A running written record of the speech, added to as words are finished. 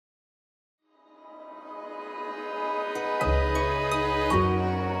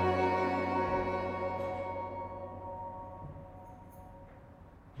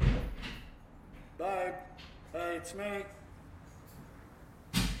It's me.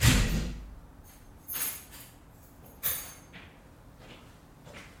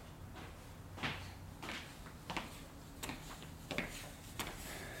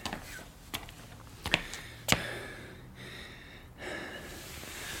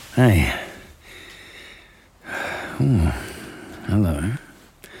 Hey. Oh, hello.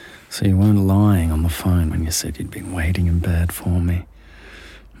 So you weren't lying on the phone when you said you'd been waiting in bed for me.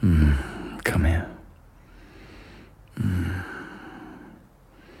 Come here.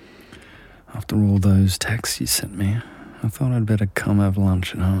 After all those texts you sent me, I thought I'd better come have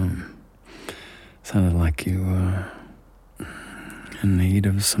lunch at home. Sounded like you were in need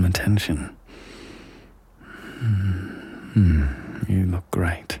of some attention. You look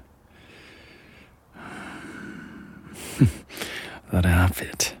great. That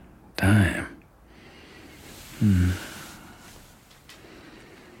outfit. Damn.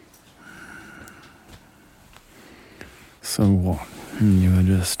 So what? You were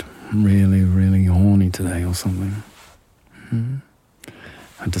just really, really horny today or something?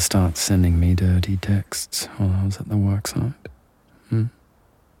 Had to start sending me dirty texts while I was at the worksite?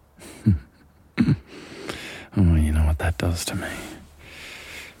 Oh, you know what that does to me.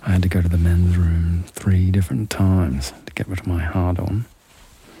 I had to go to the men's room 3 different times to get rid of my hard-on.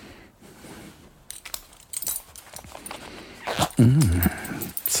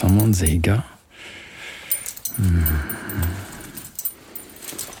 Someone's eager.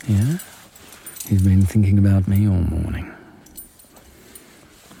 Yeah? You've been thinking about me all morning.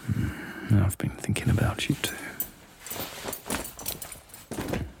 I've been thinking about you too.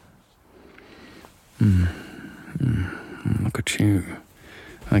 Look at you.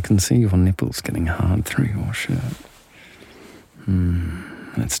 I can see your nipples getting hard through your shirt.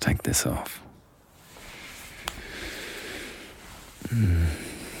 Let's take this off.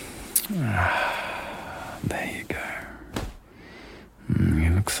 There you go. You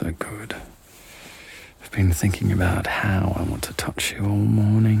look so good. I've been thinking about how I want to touch you all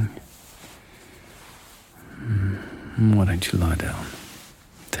morning. Why don't you lie down?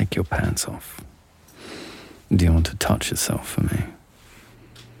 Take your pants off. Do you want to touch yourself for me?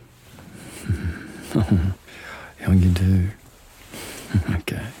 Oh, you do?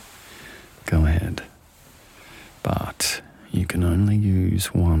 Okay, go ahead. But you can only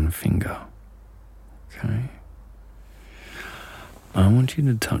use one finger, okay? I want you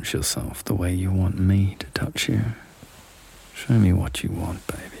to touch yourself the way you want me to touch you. Show me what you want,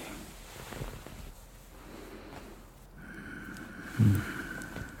 baby.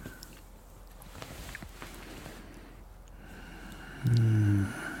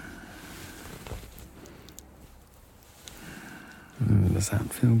 Does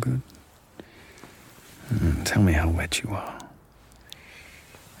that feel good? Tell me how wet you are.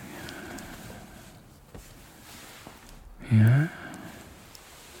 Yeah?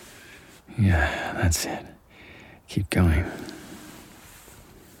 Yeah, that's it. Keep going.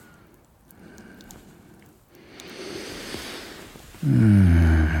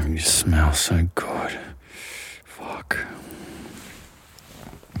 You smell so good. Fuck.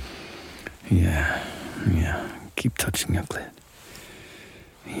 Yeah. Keep touching your clit.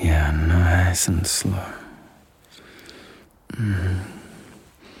 Yeah, nice and slow.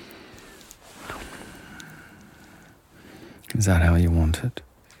 Is that how you want it?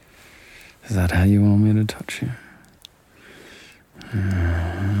 Is that how you want me to touch you?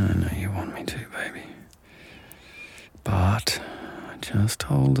 I know you want me to, baby. But just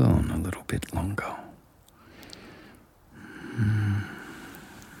hold on a little bit longer.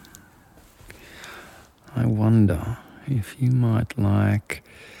 I wonder if you might like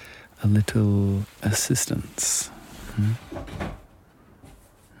a little assistance.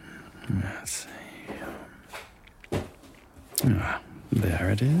 Let's see. There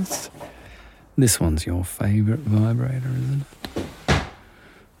it is. This one's your favorite vibrator, isn't it?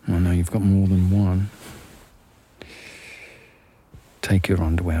 I know you've got more than one. Take your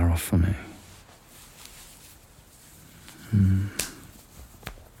underwear off for me.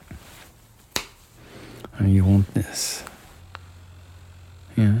 Oh, you want this?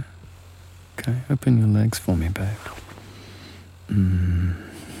 Yeah? Okay, open your legs for me, babe.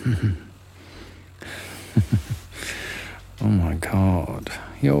 Oh my God,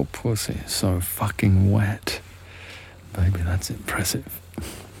 your pussy is so fucking wet. Baby, that's impressive.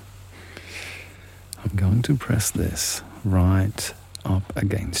 I'm going to press this right up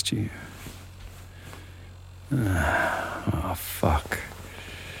against you. Oh, fuck.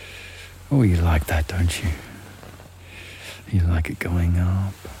 Oh, you like that, don't you? You like it going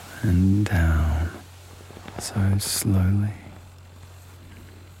up and down so slowly.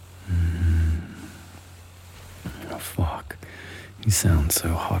 You sound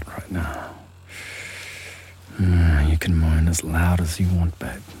so hot right now. You can moan as loud as you want,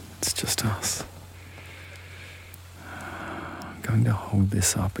 babe. It's just us. I'm going to hold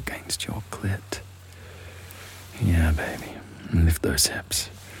this up against your clit. Yeah, baby. Lift those hips.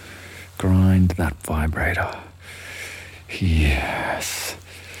 Grind that vibrator. Yes.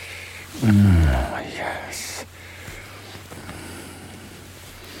 Yes.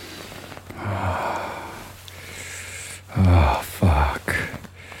 Oh, fuck.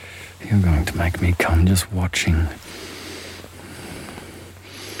 You're going to make me come just watching.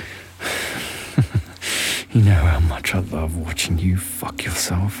 You know how much I love watching you fuck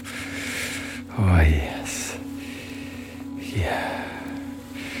yourself. Oh, yes. Yeah.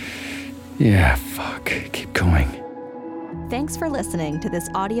 Yeah, fuck. Keep going. Thanks for listening to this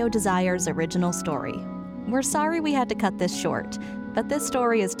Audio Desires original story. We're sorry we had to cut this short, but this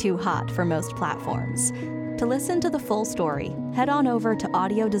story is too hot for most platforms. To listen to the full story, head on over to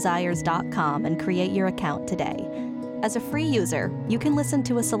audiodesires.com and create your account today. As a free user, you can listen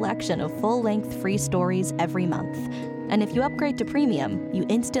to a selection of full-length free stories every month. And if you upgrade to premium, you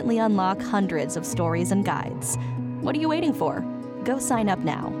instantly unlock hundreds of stories and guides. What are you waiting for? Go sign up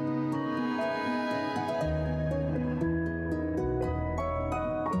now.